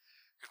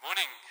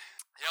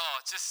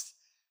just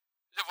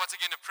once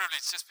again a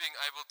privilege just being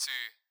able to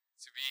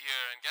be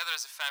here and gather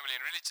as a family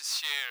and really just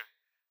share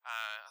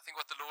I think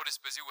what the Lord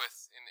is busy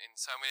with in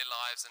so many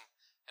lives and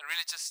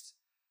really just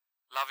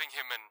loving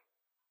Him and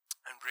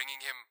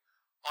bringing Him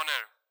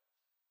honor.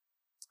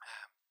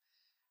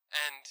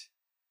 And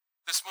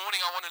this morning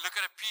I want to look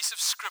at a piece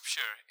of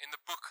scripture in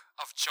the book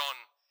of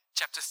John,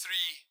 chapter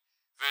 3,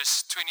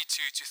 verse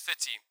 22 to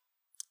 30.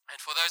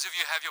 And for those of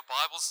you who have your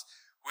Bibles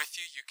with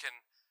you, you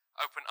can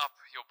open up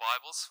your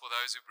Bibles for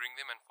those who bring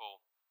them, and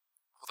for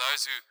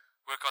those who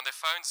work on their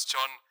phones,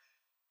 John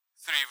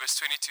 3, verse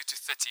 22 to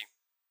 30.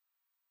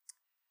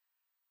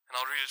 And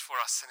I'll read it for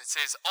us. And it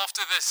says,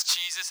 "After this,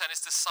 Jesus and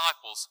his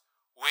disciples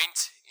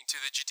went into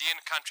the Judean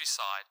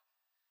countryside,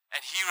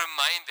 and he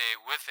remained there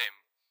with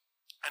them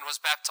and was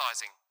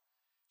baptizing.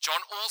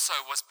 John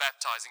also was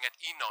baptizing at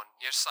Enon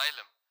near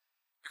Salem,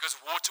 because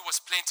water was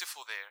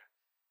plentiful there,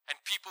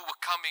 and people were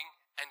coming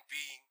and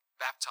being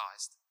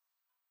baptized."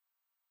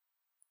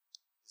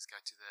 Let's go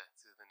to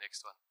the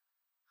next one.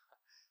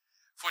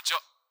 For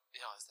John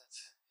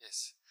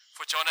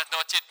had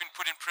not yet been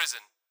put in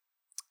prison,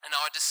 and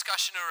our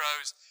discussion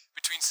arose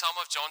between some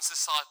of John's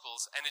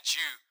disciples and a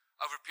Jew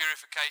over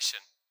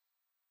purification.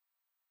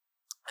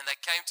 And they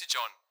came to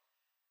John,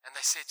 and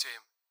they said to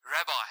him,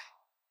 "Rabbi,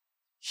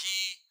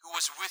 he who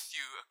was with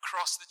you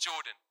across the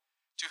Jordan,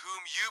 to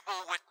whom you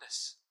bore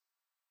witness,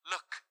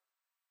 look,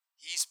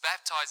 he is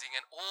baptizing,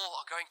 and all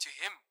are going to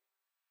him."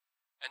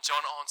 And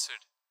John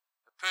answered,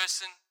 "A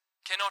person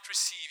cannot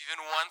receive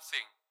even one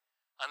thing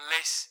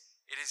unless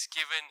it is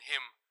given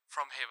him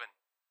from heaven.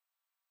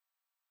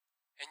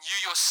 And you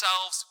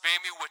yourselves bear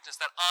me witness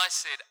that I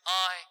said,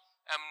 I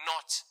am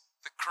not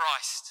the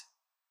Christ,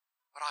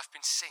 but I've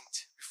been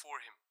sent before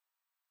him.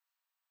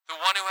 The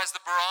one who has the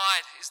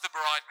bride is the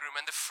bridegroom,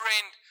 and the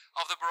friend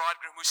of the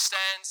bridegroom who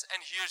stands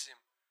and hears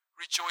him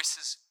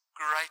rejoices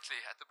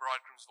greatly at the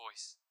bridegroom's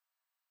voice.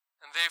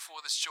 And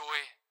therefore this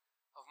joy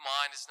of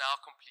mine is now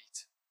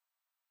complete,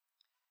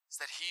 is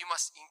that he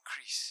must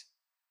increase,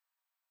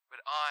 but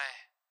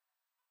I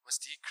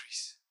must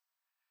decrease."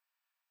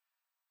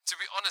 To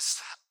be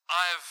honest,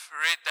 I've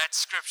read that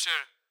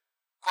scripture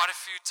quite a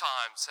few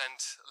times, and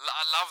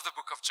I love the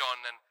book of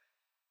John,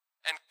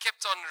 and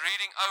kept on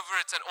reading over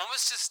it, and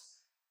almost just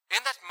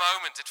in that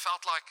moment it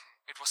felt like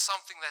it was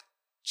something that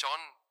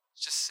John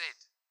just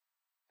said,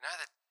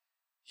 that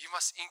you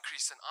must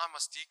increase and I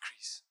must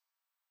decrease.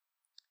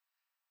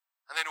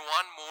 And then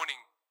one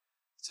morning,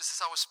 just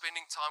as I was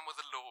spending time with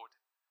the Lord,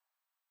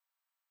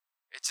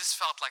 it just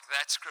felt like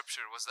that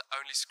scripture was the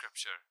only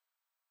scripture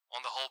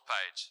on the whole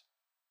page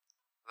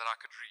that I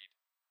could read.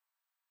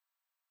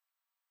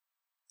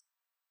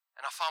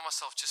 And I found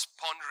myself just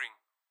pondering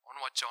on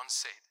what John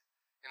said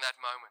in that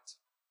moment.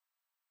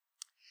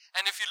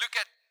 And if you look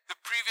at the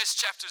previous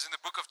chapters in the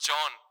book of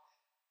John,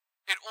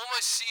 it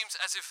almost seems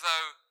as if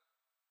though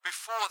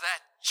before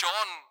that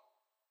John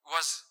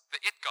was the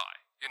it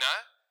guy,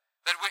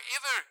 that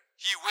wherever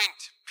he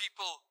went,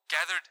 people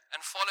gathered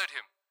and followed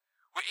him.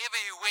 Wherever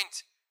he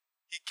went,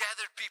 he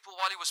gathered people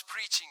while he was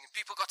preaching, and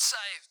people got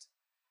saved.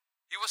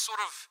 He was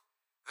sort of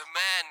the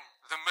man,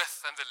 the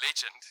myth, and the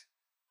legend.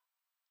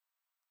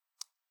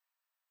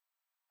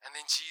 And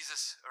then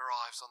Jesus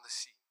arrives on the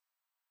scene,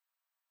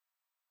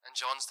 and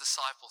John's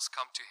disciples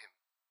come to him,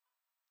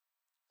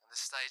 and the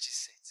stage is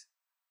set.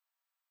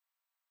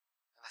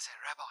 And they say,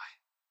 "Rabbi,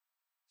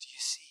 do you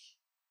see?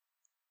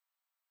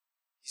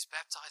 He's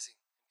baptizing,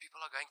 and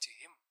people are going to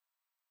him."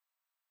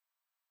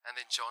 And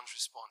then John's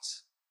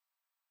response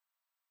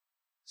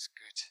is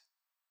good.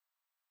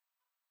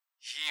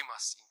 He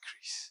must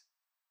increase,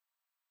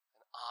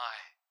 and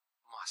I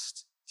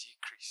must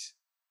decrease.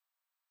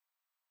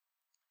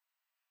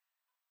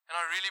 And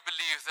I really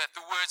believe that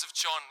the words of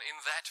John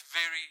in that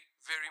very,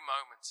 very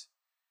moment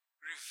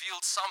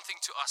revealed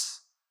something to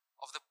us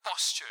of the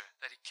posture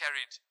that he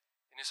carried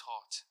in his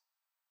heart.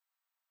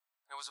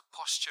 It was a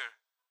posture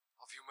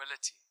of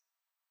humility.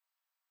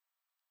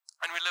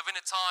 And we live in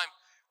a time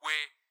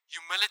where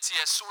humility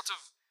has sort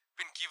of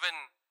been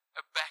given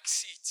a back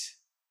seat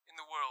in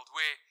the world,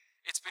 where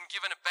it's been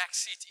given a back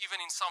seat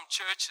even in some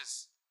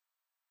churches,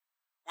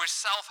 where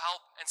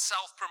self-help and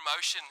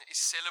self-promotion is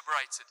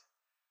celebrated.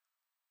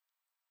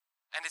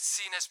 And it's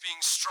seen as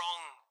being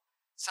strong.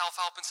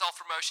 Self-help and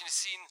self-promotion is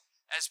seen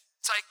as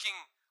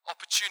taking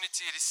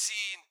opportunity. It is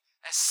seen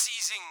as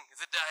seizing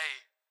the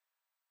day.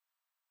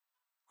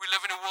 We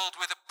live in a world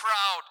where the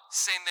proud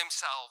send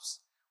themselves,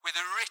 where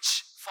the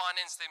rich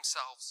finance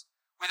themselves,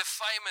 where the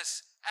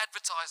famous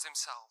advertise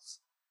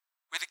themselves,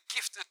 where the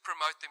gifted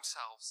promote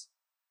themselves,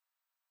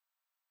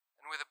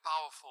 and where the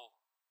powerful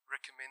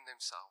recommend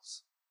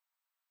themselves.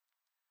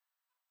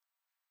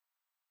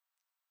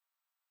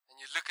 And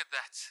you look at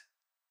that,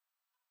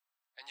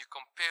 and you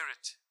compare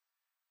it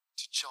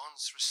to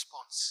John's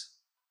response,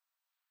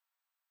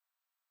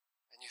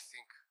 and you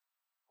think,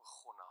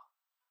 "Ogona,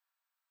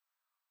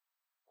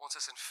 ons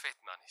is in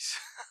vet nannies."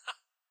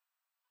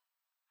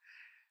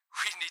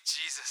 We need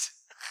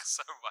Jesus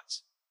so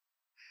much.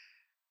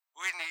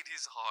 We need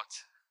his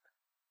heart.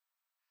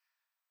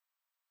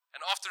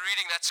 And after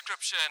reading that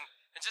scripture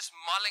and just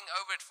mulling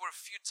over it for a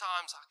few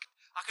times,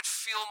 I could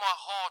feel my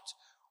heart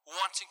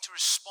wanting to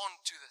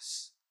respond to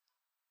this.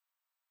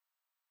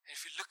 And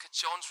if you look at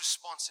John's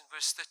response in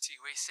verse 30,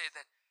 where he said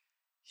that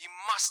he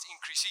must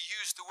increase, he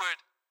used the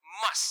word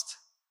must.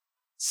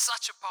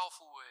 Such a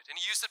powerful word. And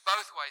he used it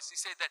both ways. He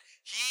said that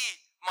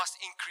he must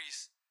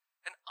increase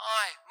and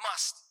I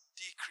must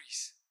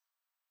decrease.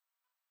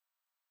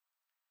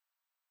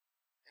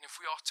 And if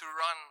we are to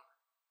run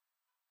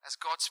as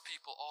God's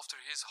people after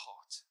his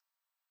heart,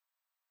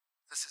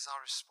 this is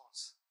our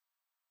response.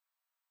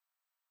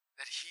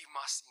 That he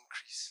must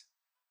increase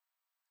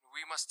and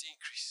we must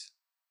decrease.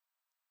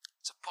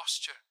 It's a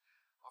posture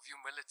of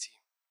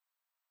humility.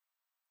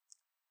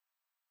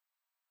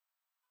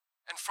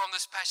 And from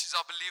this passage,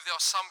 I believe there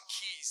are some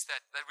keys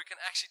that we can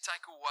actually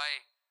take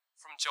away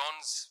from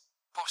John's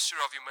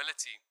posture of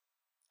humility.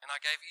 And I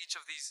gave each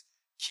of these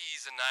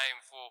keys a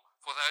name for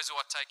those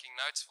who are taking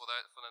notes, for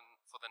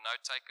the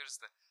note takers.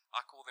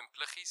 I call them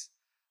pliggies.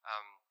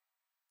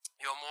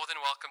 You're more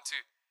than welcome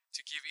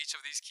to give each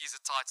of these keys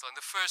a title. And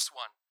the first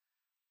one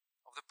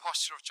of the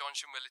posture of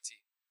John's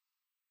humility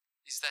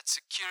is that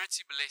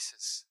security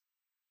blesses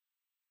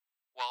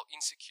while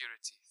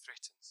insecurity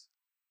threatens.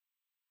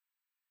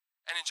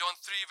 And in John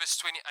 3 verse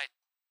 28,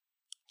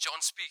 John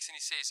speaks and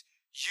he says,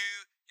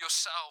 "You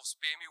yourselves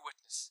bear me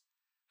witness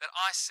that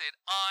I said,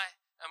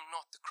 I am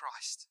not the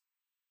Christ,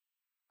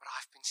 but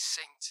I've been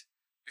sent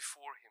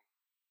before him."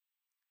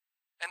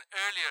 And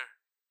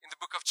earlier in the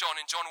book of John,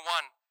 in John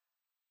 1,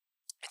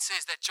 it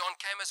says that John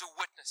came as a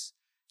witness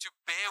to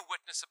bear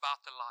witness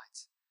about the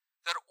light,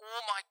 that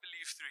all might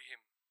believe through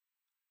him.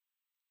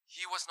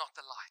 He was not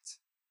the light,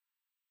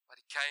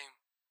 but he came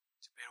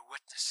to bear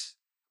witness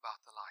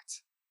about the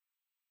light.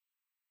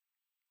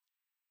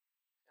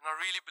 And I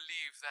really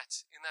believe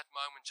that in that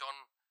moment,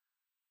 John,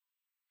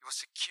 he was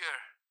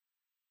secure.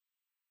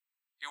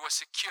 He was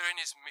secure in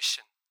his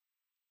mission.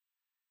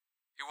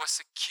 He was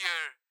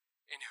secure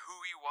in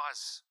who he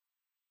was.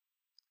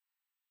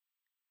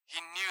 He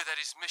knew that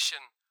his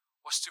mission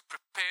was to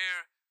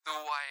prepare the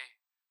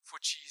way for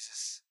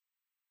Jesus,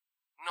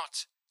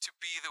 not to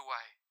be the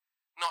way,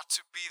 not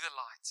to be the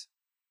light.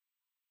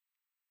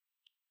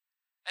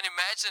 And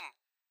imagine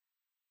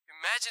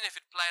if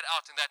it played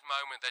out in that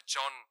moment that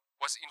John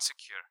was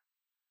insecure.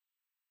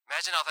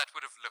 Imagine how that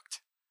would have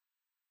looked.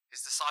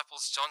 John's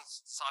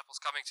disciples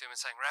coming to him and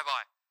saying,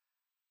 "Rabbi,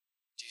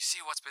 do you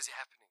see what's busy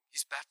happening?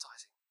 He's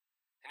baptizing."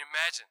 And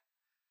imagine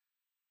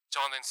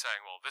John then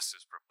saying, "Well, this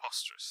is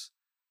preposterous.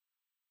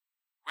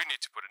 We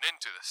need to put an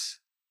end to this."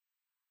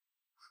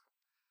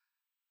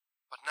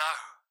 But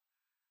no,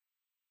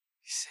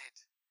 he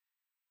said,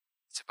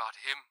 it's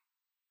about him.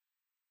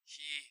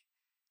 He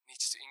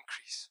needs to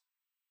increase.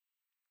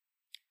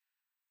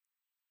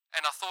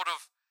 And I thought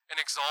of an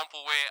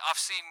example where I've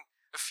seen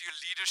a few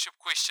leadership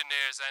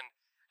questionnaires and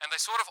they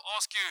sort of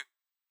ask you,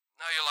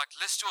 you're like,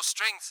 list your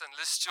strengths and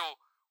list your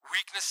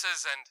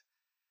weaknesses. And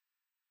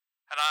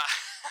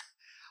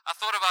I I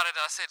thought about it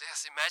and I said,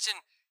 yes,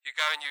 imagine you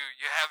go and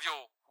you have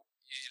you're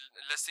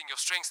listing your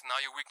strengths and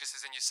now your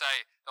weaknesses, and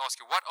they ask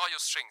you, what are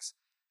your strengths?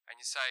 And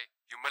you say,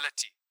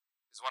 humility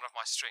is one of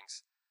my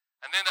strengths.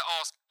 And then they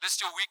ask,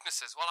 list your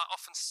weaknesses. Well, I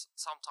often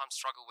sometimes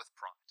struggle with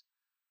pride.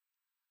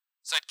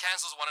 So it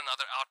cancels one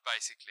another out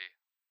basically.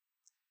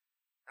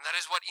 And that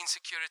is what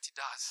insecurity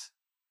does.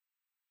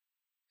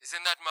 Is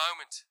in that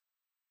moment,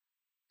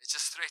 it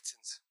just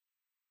threatens.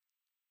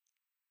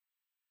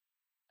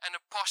 And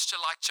a posture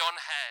like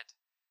John had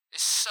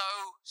is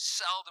so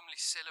seldomly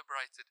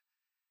celebrated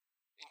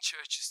in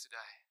churches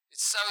today.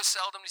 It's so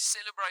seldomly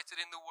celebrated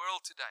in the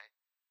world today.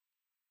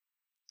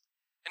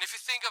 And if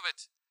you think of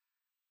it,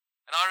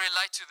 and I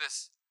relate to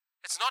this,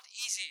 it's not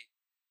easy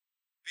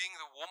being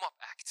the warm-up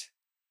act.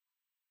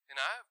 You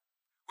know?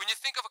 When you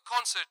think of a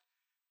concert,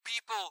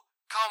 people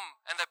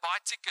come and they buy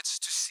tickets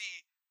to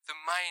see the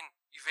main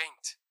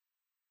event,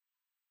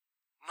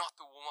 not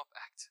the warm-up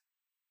act.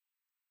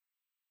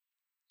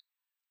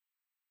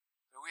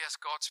 But we as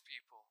God's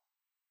people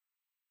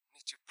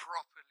need to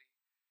properly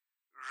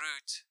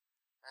root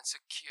and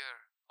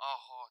secure our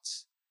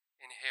hearts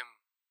in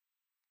Him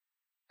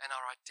and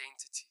our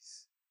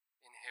identities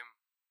in Him.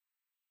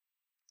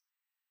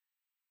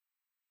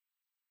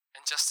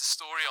 And just a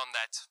story on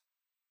that.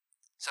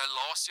 So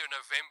last year,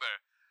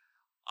 November,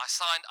 I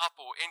signed up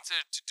or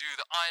entered to do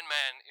the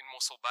Ironman in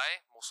Mossel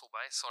Bay.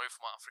 Sorry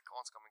for my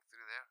Afrikaans coming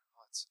through there.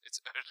 Oh, it's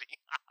early.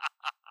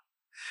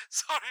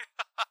 Sorry.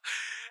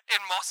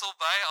 In Mossel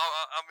Bay,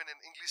 I'm in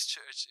an English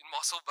church in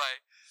Mossel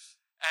Bay.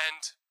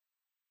 And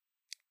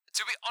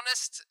to be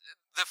honest,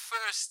 my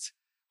first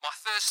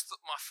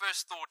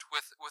thought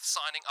with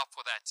signing up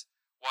for that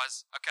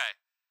was, okay,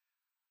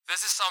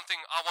 this is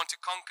something I want to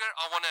conquer.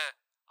 I want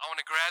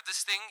to grab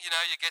this thing. You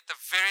know, you get the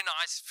very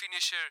nice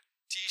finisher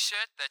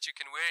t-shirt that you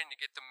can wear and you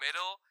get the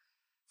medal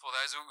for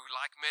those who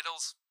like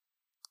medals.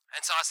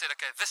 And so I said,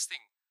 okay, this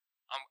thing,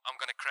 I'm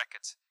going to crack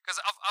it.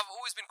 Because I've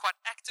always been quite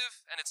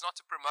active, and it's not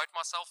to promote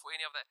myself or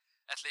any of the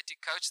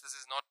athletic coach. This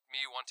is not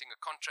me wanting a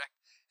contract.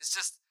 It's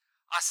just,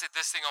 I said,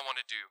 this thing I want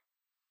to do.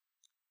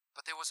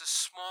 But there was a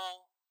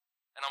small,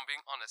 and I'm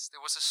being honest,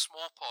 there was a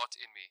small part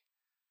in me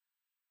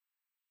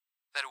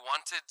that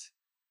wanted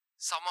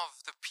some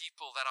of the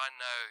people that I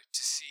know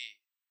to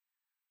see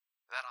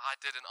that I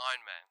did an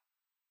Ironman.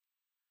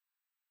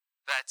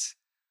 That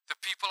the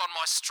people on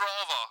my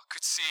Strava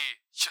could see,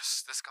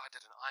 yes, this guy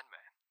did an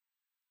Ironman.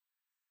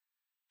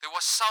 There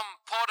was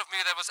some part of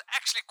me that was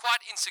actually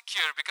quite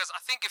insecure, because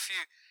I think if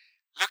you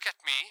look at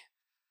me,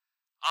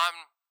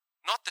 I'm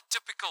not the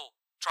typical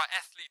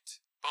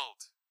triathlete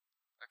build.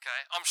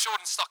 Okay, I'm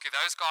short and stocky.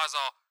 Those guys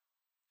are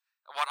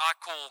what I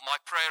call my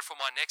prayer for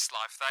my next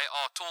life. They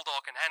are tall,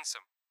 dark, and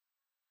handsome.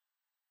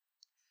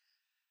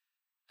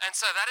 And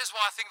so that is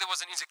why I think there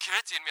was an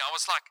insecurity in me. I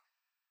was like,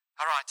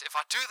 all right, if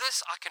I do this,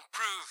 I can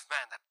prove,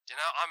 man, that,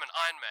 I'm an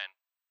Ironman.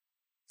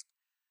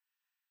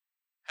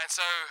 And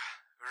so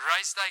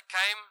race day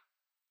came,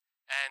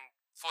 and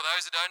for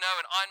those who don't know,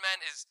 an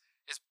Ironman is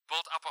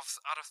built up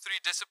out of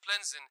 3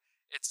 disciplines, and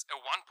it's a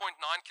 1.9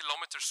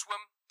 kilometer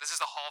swim. This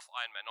is the half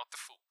Ironman, not the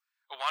full.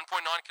 A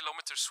 1.9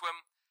 kilometer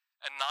swim,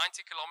 a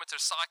 90 kilometer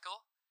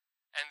cycle,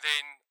 and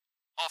then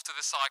after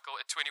the cycle,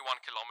 a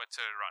 21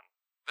 kilometer run.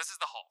 This is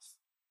the half.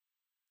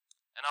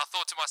 And I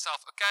thought to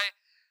myself, okay,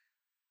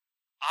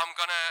 I'm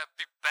gonna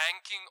be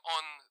banking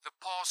on the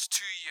past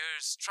 2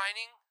 years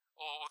training,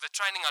 or the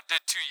training I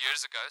did 2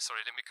 years ago.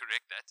 Sorry, let me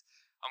correct that.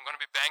 I'm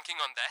gonna be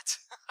banking on that.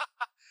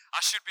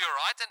 I should be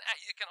alright, and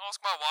you can ask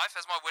my wife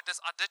as my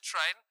witness. I did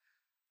train,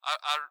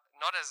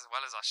 not as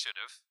well as I should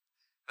have.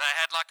 They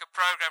had like a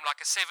program, like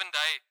a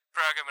 7-day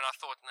program, and I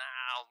thought,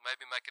 I'll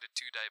maybe make it a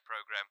 2-day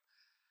program.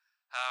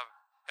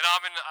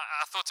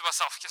 I thought to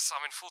myself, yes,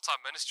 I'm in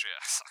full-time ministry.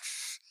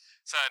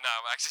 So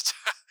no, actually,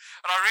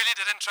 and I really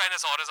didn't train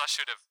as hard as I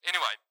should have.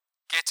 Anyway,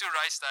 get to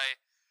race day,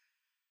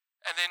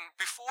 and then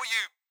before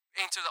you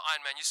enter the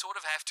Ironman, you sort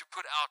of have to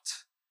put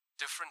out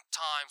different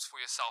times for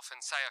yourself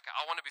and say, okay,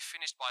 I want to be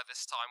finished by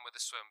this time with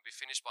the swim, be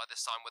finished by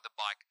this time with the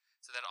bike,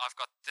 so that I've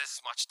got this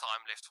much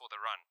time left for the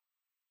run.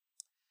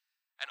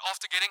 And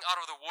after getting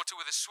out of the water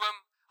with a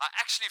swim, I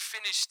actually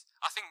finished,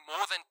 I think,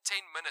 more than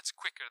 10 minutes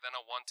quicker than I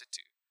wanted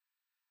to.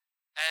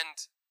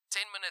 And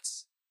 10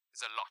 minutes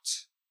is a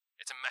lot.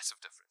 It's a massive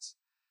difference.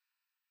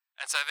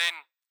 And so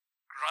then,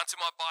 run to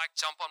my bike,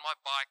 jump on my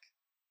bike,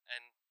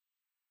 and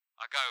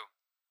I go,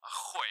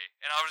 ahoy.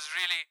 And I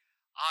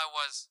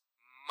was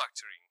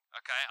motoring,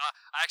 okay?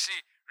 I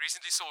actually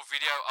recently saw a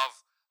video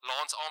of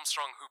Lance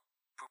Armstrong who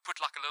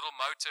put like a little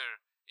motor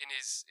in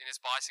his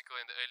bicycle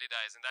in the early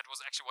days, and that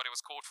was actually what it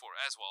was called for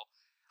as well.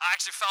 I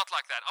actually felt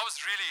like that. I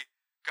was really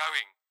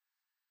going.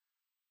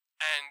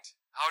 And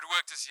how it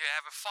worked is you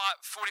have a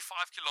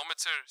 45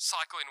 kilometer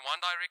cycle in one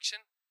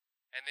direction,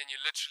 and then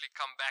you literally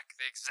come back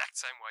the exact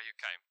same way you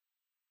came.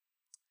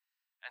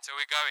 And so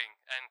we're going,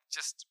 and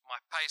just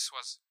my pace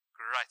was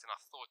great, and I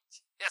thought,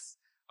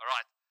 yes, all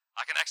right,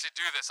 I can actually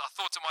do this. I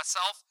thought to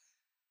myself,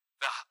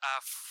 the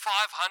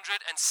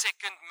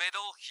 502nd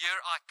medal, here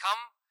I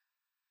come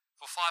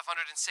for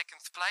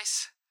 502nd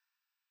place.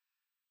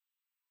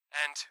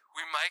 And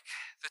we make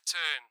the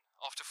turn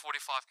after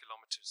 45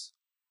 kilometers.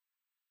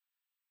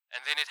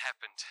 And then it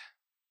happened.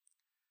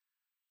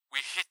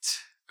 We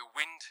hit the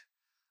wind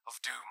of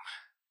doom.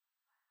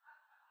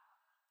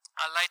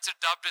 I later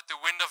dubbed it the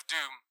wind of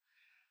doom.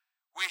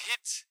 We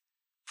hit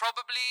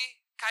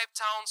probably Cape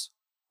Town's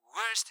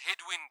worst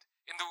headwind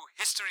in the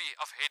history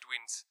of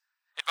headwinds.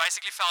 It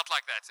basically felt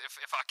like that,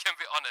 if I can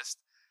be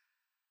honest.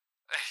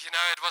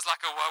 It was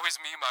like a woe is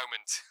me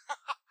moment.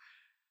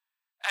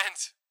 And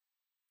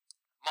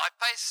my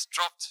pace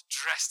dropped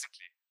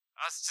drastically.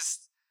 I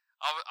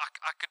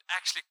could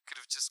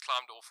have just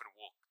climbed off and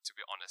walked, to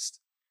be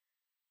honest.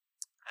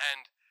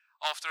 And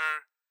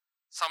after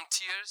some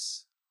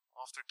tears,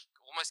 after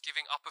almost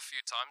giving up a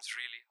few times,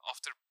 really,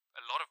 after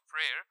a lot of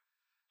prayer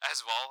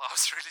as well, I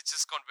was really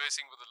just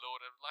conversing with the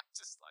Lord. I'm like,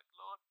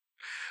 Lord,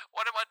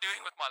 what am I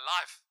doing with my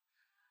life?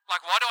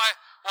 Like, why do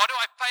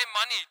I pay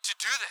money to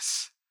do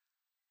this?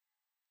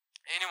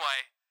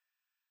 Anyway,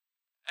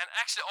 and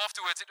actually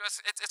afterwards,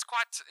 it's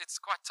quite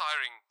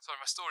tiring. Sorry,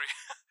 my story.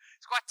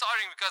 It's quite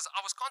tiring because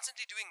I was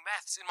constantly doing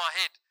maths in my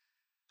head.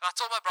 And I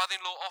told my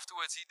brother-in-law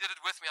afterwards, he did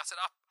it with me. I said,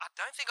 I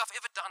don't think I've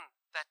ever done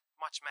that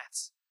much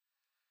maths.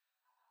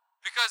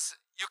 Because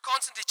you're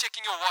constantly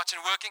checking your watch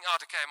and working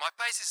out, okay, my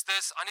pace is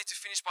this, I need to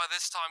finish by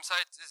this time. So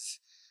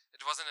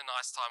it wasn't a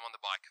nice time on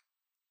the bike.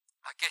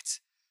 I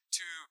get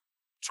to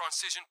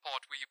transition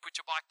part where you put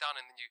your bike down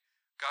and then you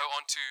go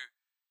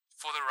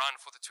for the run,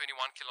 for the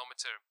 21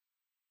 kilometer.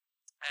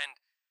 And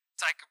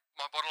take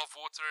my bottle of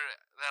water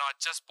that I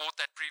just bought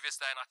that previous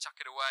day and I chuck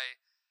it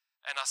away.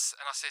 And I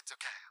said,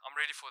 okay, I'm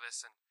ready for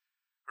this. And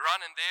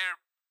run, and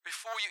there,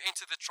 before you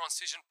enter the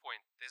transition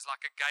point, there's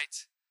like a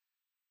gate.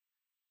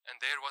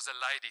 And there was a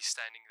lady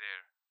standing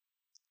there.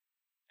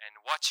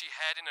 And what she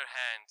had in her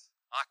hand,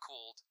 I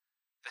called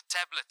the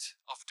tablet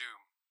of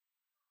doom.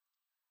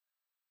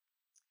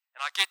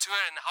 And I get to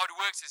her, and how it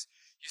works is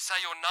you say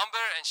your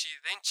number, and she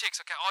then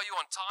checks, okay, are you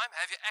on time?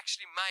 Have you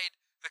actually made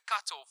the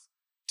cutoff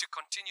to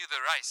continue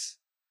the race?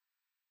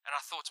 And I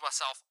thought to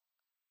myself,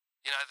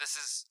 this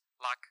is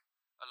like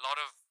a lot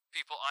of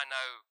people I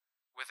know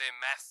with their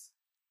math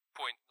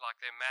point, like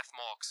their math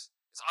marks.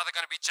 It's either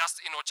going to be just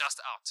in or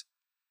just out.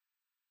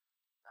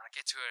 And I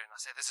get to her and I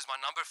say, this is my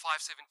number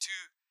 572.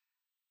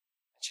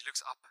 And she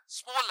looks up,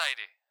 small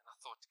lady. And I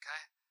thought,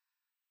 okay.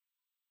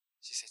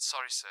 She said,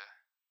 sorry, sir.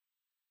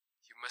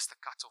 You missed the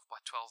cutoff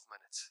by 12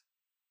 minutes.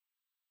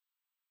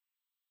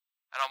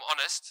 And I'm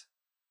honest,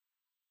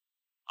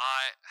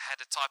 I had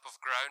a type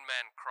of grown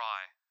man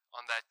cry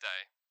on that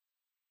day.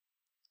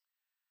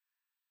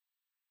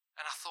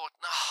 And I thought,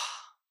 no.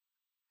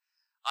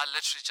 I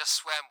literally just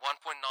swam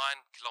 1.9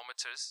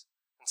 kilometers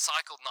and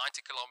cycled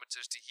 90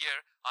 kilometers to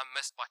here. I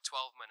missed by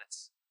 12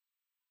 minutes.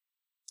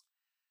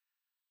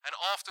 And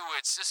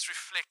afterwards, just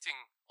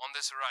reflecting on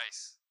this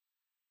race,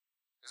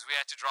 because we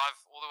had to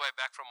drive all the way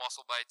back from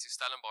Mossel Bay to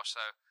Stellenbosch,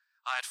 so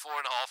I had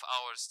 4.5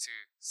 hours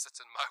to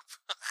sit and mope.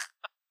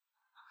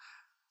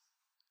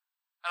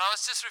 And I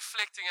was just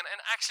reflecting and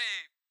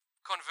actually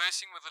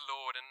conversing with the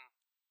Lord, and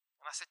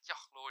I said,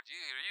 yeah, Lord, He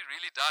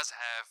really does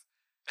have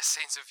a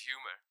sense of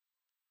humor.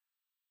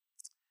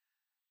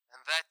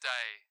 And that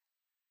day,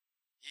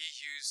 He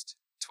used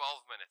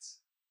 12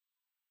 minutes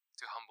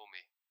to humble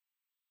me.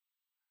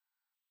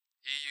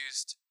 He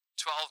used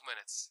 12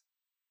 minutes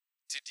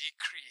to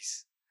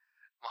decrease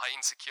my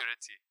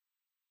insecurity.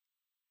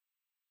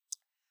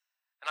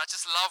 And I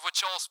just love what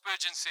Charles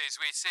Spurgeon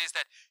says, where he says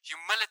that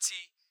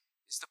humility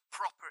is the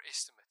proper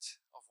estimate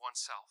of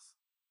oneself.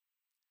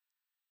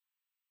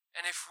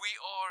 And if we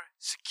are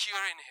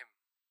secure in Him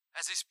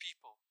as His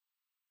people,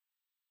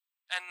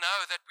 and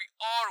know that we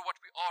are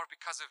what we are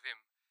because of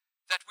Him,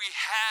 that we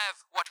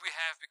have what we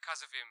have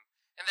because of Him,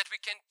 and that we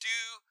can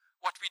do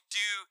what we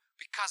do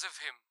because of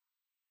Him,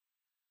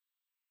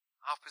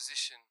 our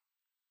position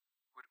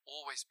would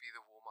always be the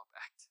warm-up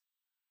act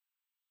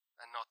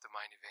and not the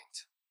main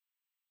event.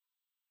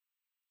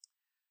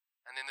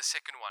 And then the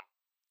second one,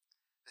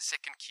 the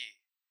second key,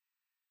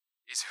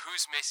 is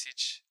whose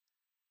message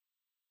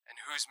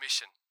and whose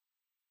mission.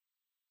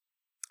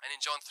 And in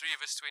John 3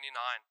 verse 29,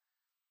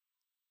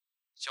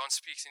 John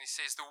speaks and he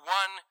says, the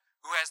one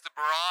who has the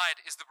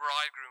bride is the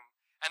bridegroom,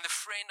 and the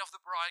friend of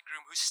the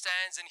bridegroom who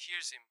stands and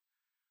hears him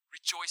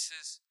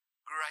rejoices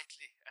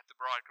greatly at the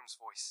bridegroom's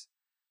voice.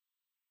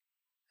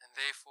 And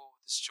therefore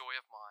this joy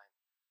of mine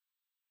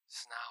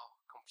is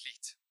now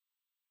complete.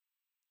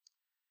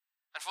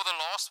 And for the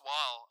last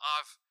while,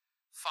 I've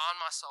found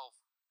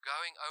myself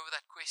going over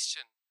that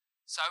question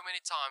so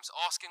many times,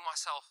 asking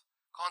myself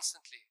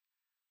constantly,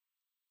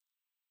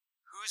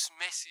 whose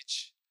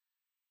message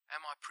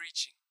am I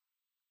preaching?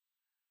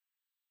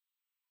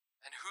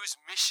 And whose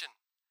mission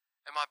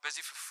am I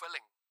busy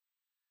fulfilling?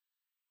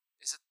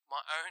 Is it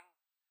my own,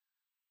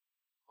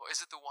 or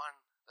is it the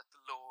one that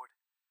the Lord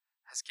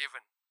has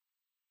given?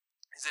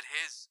 Is it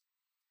His?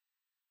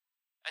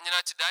 And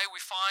today we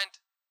find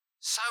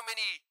so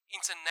many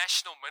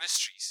international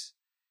ministries.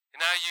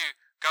 You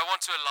go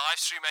onto a live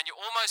stream and you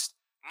almost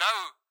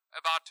know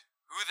about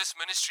who this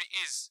ministry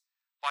is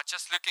by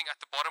just looking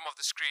at the bottom of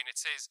the screen. It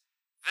says,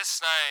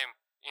 this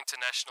name,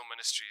 International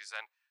Ministries,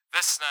 and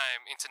this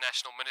name,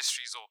 International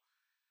Ministries, or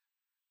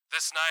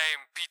this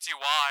name,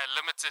 PTY,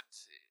 Limited,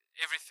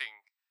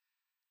 everything.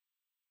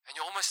 And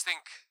you almost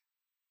think,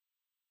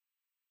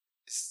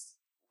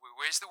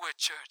 where's the word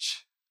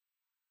church?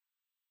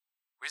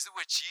 Where's the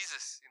word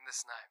Jesus in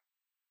this name?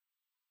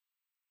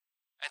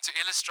 And to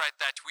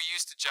illustrate that, we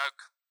used to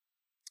joke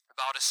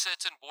about a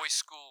certain boys'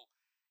 school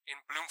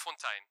in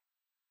Bloemfontein.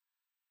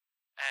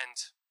 And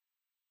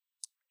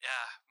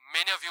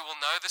many of you will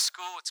know the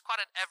school. It's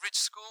quite an average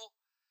school.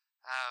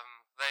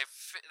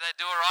 They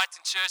do all right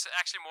in church. They're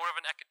actually more of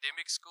an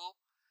academic school.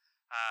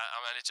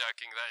 I'm only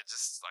joking. They're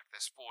just like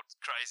they're sport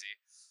crazy.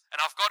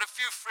 And I've got a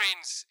few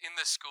friends in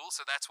this school,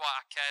 so that's why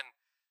I can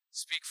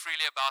speak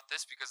freely about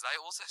this, because they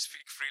also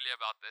speak freely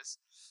about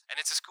this. And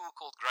it's a school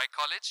called Grey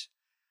College.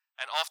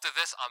 And after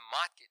this, I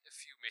might get a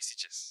few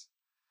messages.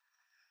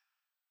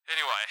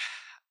 Anyway,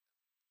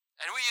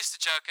 and we used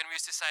to joke and we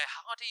used to say,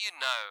 how do you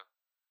know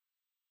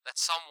that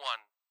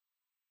someone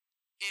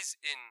is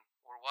in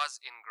or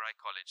was in Grey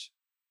College?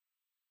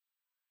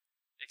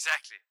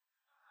 Exactly.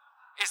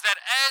 Is that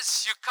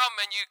as you come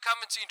and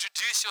to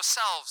introduce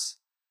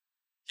yourselves,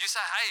 you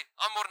say, hey,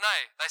 I'm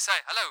Mornay. They say,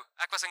 hello,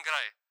 ek was in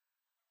Grey.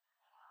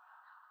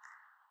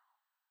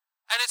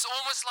 And it's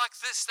almost like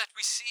this that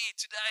we see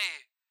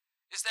today,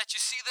 is that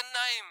you see the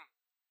name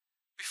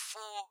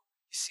before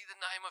you see the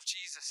name of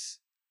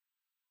Jesus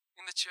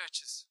in the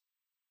churches.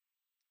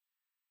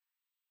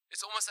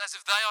 It's almost as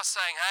if they are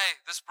saying,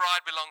 hey, this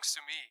bride belongs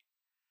to me.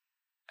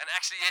 And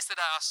actually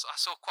yesterday I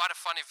saw quite a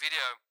funny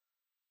video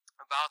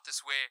about this,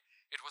 where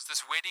it was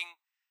this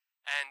wedding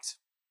and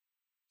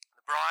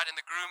the bride and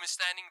the groom is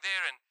standing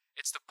there, and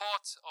it's the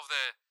part of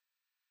the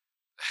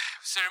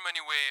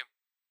ceremony where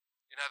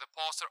the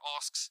pastor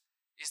asks,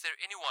 is there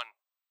anyone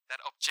that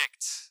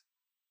objects?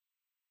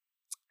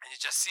 And you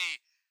just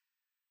see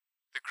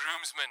the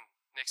groomsman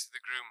next to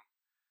the groom.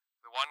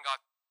 The one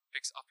guy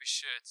picks up his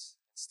shirt,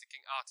 and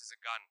sticking out is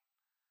a gun.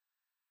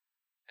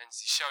 And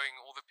he's showing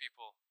all the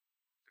people,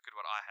 look at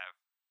what I have.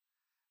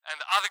 And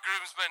the other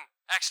groomsman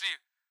actually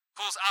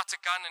pulls out a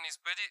gun and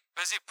is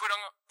busy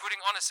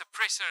putting on a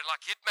suppressor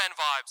like Hitman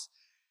vibes,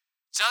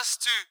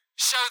 just to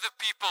show the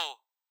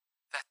people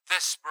that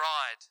this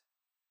bride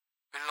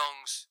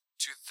belongs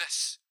to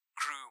this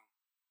groom.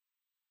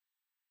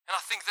 And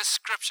I think this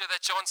scripture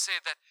that John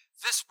said, that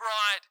this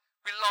bride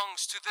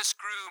belongs to this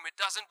groom, it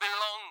doesn't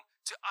belong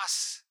to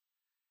us.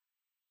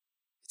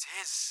 It's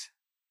his.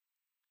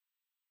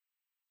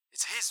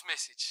 It's his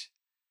message.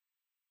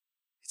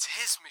 It's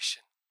his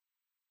mission.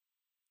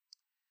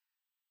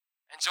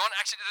 And John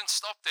actually didn't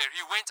stop there.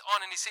 He went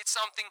on and he said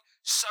something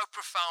so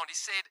profound. He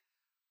said,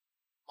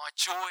 my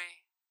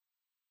joy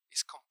is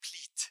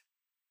complete.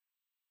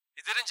 He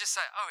didn't just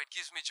say, oh, it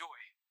gives me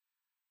joy.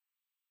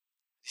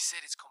 He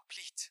said it's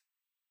complete.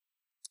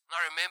 And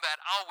I remember at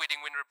our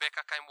wedding when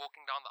Rebecca came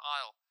walking down the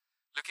aisle,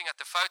 looking at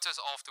the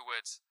photos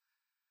afterwards,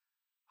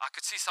 I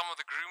could see some of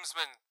the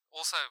groomsmen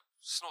also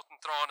snorting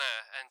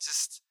trane and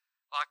just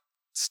like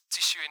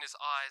tissue in his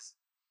eyes.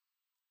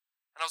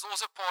 And I was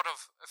also part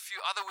of a few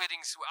other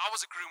weddings where I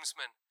was a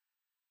groomsman,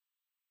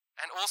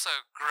 and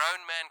also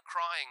grown man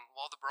crying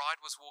while the bride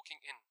was walking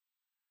in.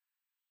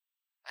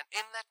 And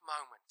in that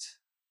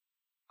moment,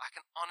 I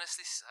can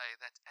honestly say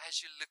that as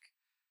you look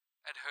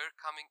at her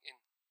coming in,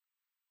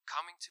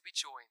 coming to be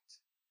joined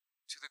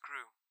to the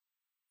groom,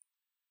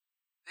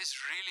 there's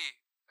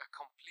really a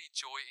complete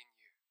joy in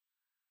you.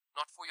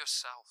 Not for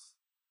yourself,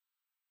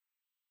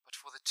 but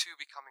for the two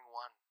becoming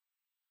one.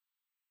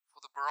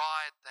 For the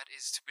bride that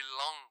is to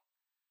belong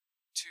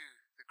to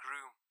the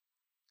groom.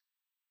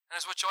 And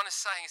as what John is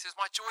saying, he says,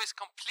 my joy is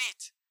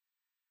complete.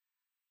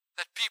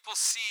 That people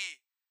see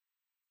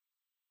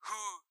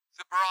who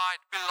the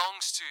bride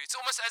belongs to. It's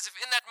almost as if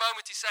in that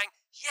moment he's saying,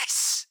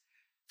 yes,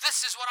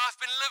 this is what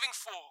I've been living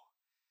for.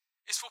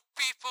 Is for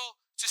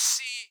people to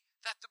see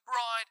that the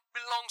bride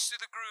belongs to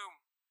the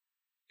groom.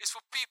 Is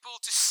for people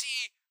to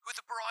see who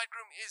the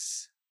bridegroom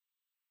is.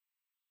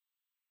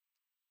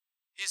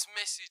 His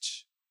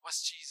message was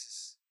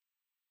Jesus.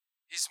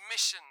 His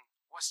mission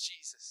was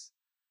Jesus,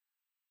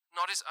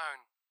 not his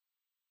own.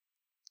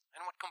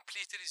 And what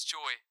completed his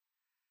joy,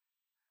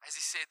 as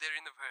he said there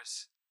in the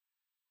verse,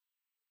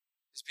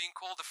 is being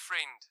called the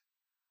friend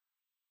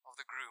of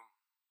the groom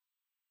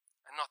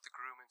and not the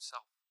groom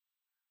himself.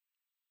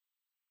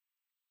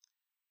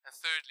 And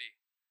thirdly,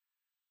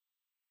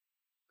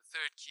 the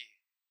third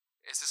key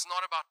is it's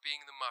not about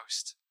being the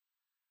most,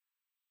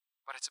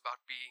 but it's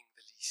about being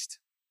the least.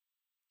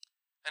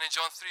 And in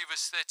John 3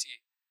 verse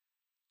 30,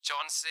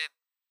 John said,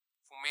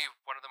 for me,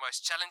 one of the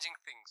most challenging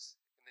things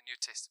in the New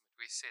Testament,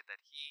 where he said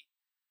that he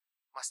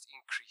must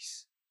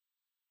increase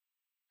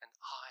and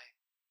I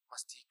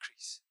must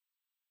decrease.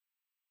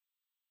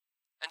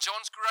 And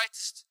John's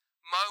greatest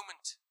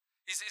moment,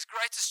 his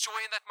greatest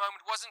joy in that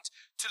moment wasn't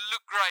to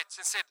look great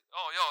and said,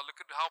 oh yeah, look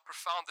at how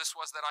profound this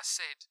was that I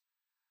said.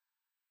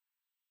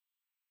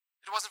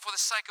 It wasn't for the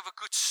sake of a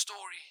good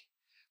story,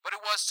 but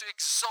it was to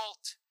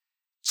exalt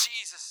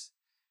Jesus.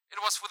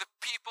 It was for the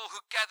people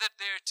who gathered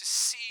there to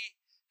see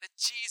that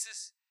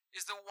Jesus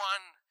is the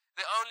one,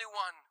 the only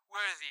one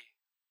worthy.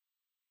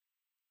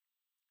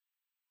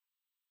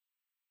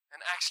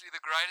 And actually the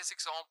greatest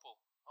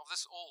example of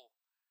this all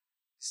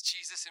is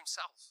Jesus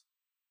himself.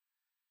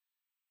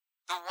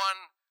 The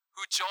one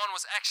who John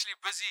was actually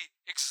busy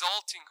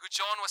exalting, who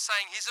John was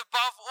saying, he's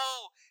above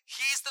all,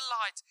 he's the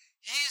light,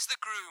 he's the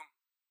groom.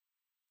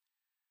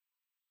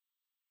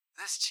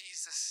 This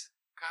Jesus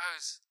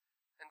goes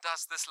and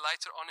does this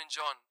later on in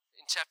John,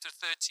 in chapter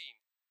 13.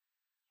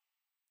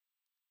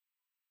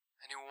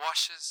 And he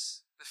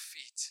washes the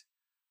feet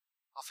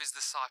of his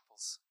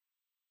disciples.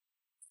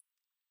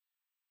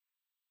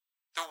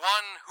 The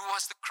one who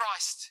was the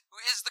Christ, who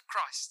is the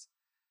Christ,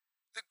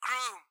 the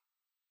groom,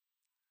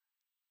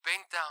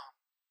 bent down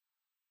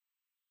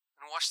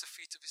and washed the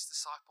feet of his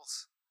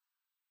disciples.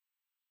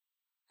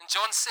 And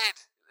John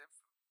said,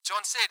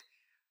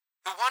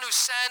 the one whose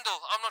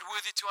sandal I'm not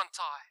worthy to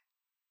untie.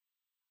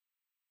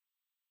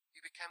 He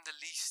became the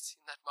least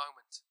in that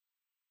moment.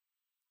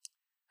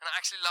 And I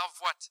actually love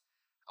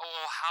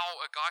how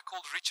a guy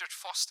called Richard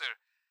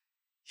Foster,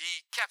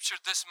 he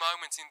captured this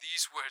moment in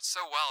these words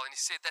so well. And he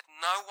said that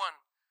no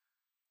one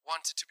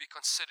wanted to be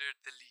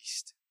considered the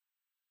least.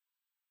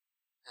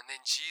 And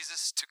then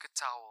Jesus took a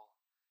towel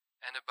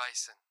and a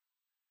basin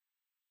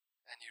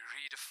and he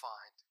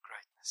redefined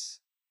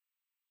greatness.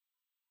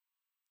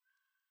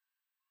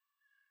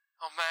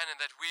 Oh man, and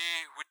that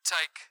we would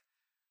take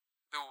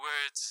the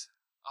words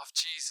of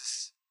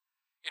Jesus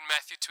in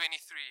Matthew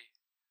 23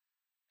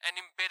 and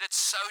embed it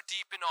so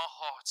deep in our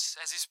hearts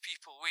as his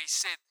people, where he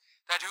said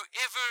that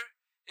whoever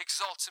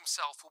exalts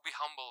himself will be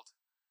humbled,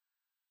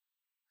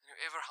 and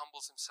whoever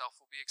humbles himself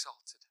will be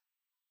exalted.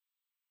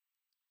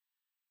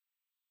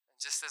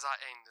 And just as I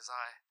end, as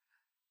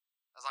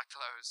I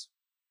close,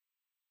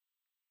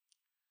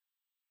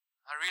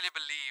 I really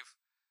believe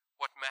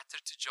what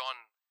mattered to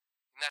John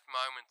in that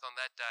moment on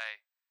that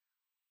day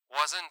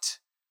wasn't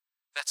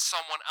that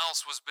someone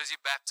else was busy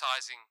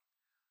baptizing.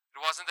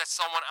 It wasn't that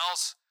someone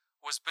else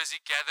was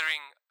busy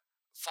gathering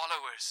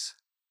followers.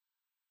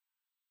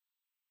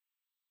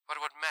 But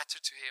what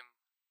mattered to him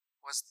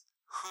was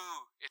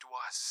who it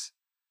was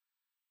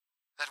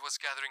that was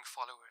gathering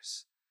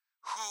followers,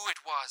 who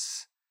it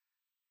was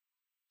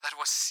that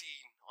was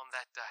seen on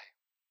that day.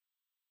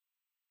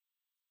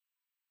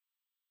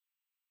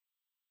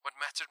 What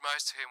mattered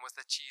most to him was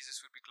that Jesus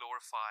would be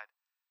glorified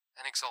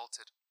and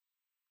exalted.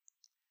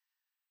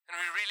 And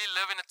we really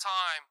live in a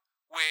time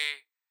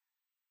where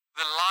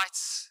the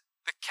lights,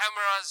 the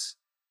cameras,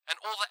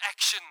 and all the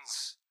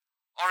actions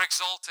are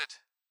exalted.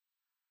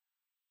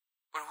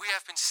 But we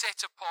have been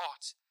set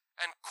apart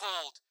and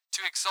called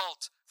to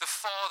exalt the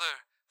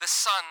Father, the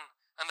Son,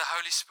 and the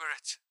Holy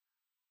Spirit.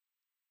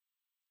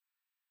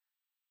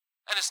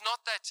 And it's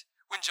not that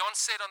when John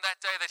said on that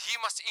day that he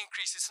must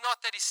increase, it's not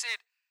that he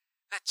said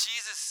that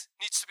Jesus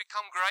needs to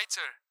become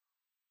greater.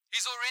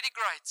 He's already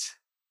great.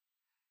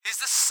 He's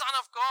the Son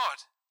of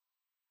God.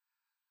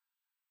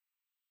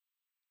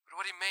 But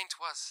what he meant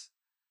was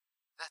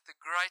that the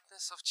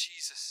greatness of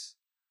Jesus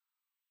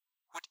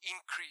would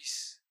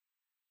increase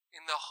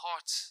in the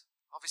hearts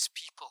of his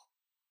people.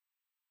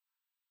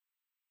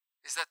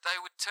 Is that they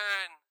would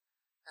turn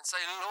and say,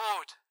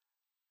 Lord,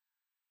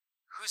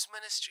 whose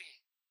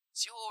ministry?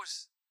 It's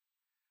yours.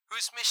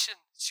 Whose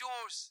mission? It's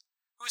yours.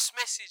 Whose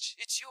message?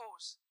 It's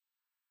yours.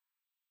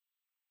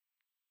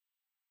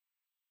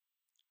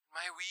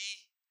 May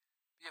we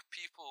be a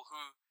people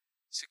who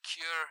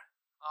secure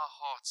our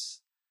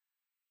hearts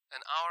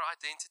and our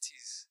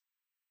identities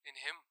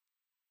in him.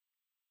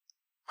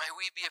 May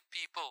we be a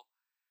people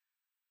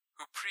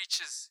who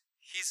preaches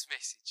his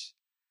message,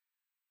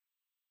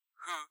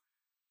 who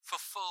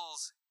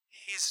fulfills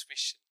his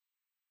mission.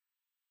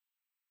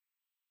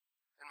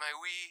 And may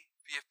we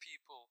be a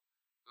people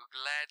who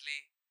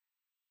gladly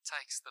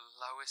takes the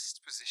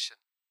lowest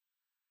position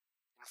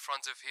in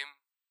front of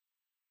him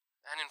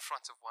and in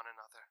front of one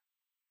another,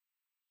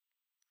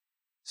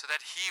 so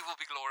that he will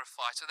be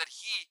glorified, so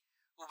that he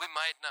will be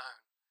made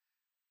known,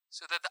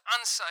 so that the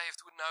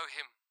unsaved would know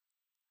him,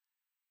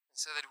 and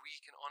so that we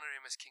can honor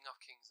him as King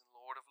of Kings and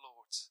Lord of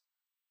Lords.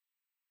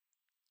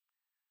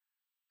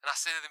 And I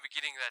said at the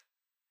beginning that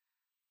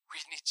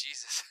we need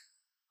Jesus.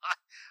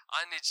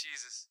 I need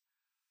Jesus.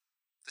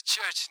 The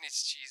church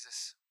needs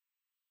Jesus.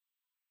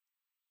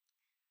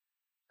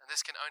 And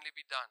this can only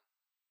be done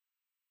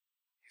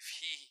if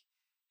he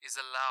is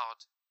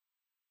allowed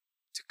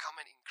to come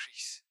and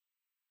increase.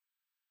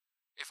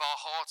 If our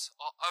hearts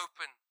are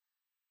open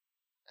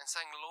and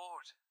saying,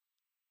 Lord,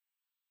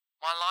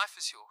 my life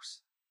is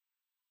yours.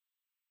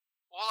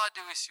 All I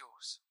do is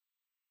yours.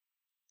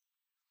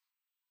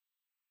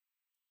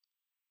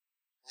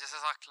 And just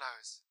as I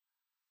close,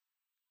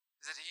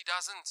 is that he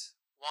doesn't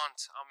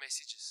want our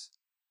messages,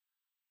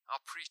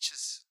 our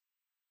preachers.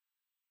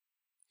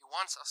 He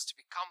wants us to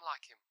become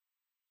like him.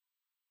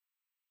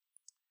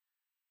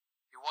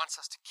 He wants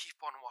us to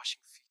keep on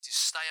washing feet, to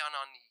stay on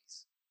our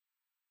knees.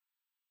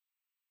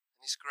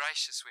 And he's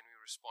gracious when we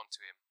respond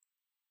to him.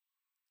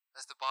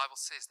 As the Bible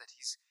says that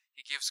he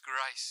gives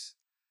grace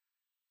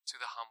to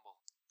the humble.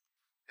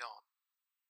 Yeah.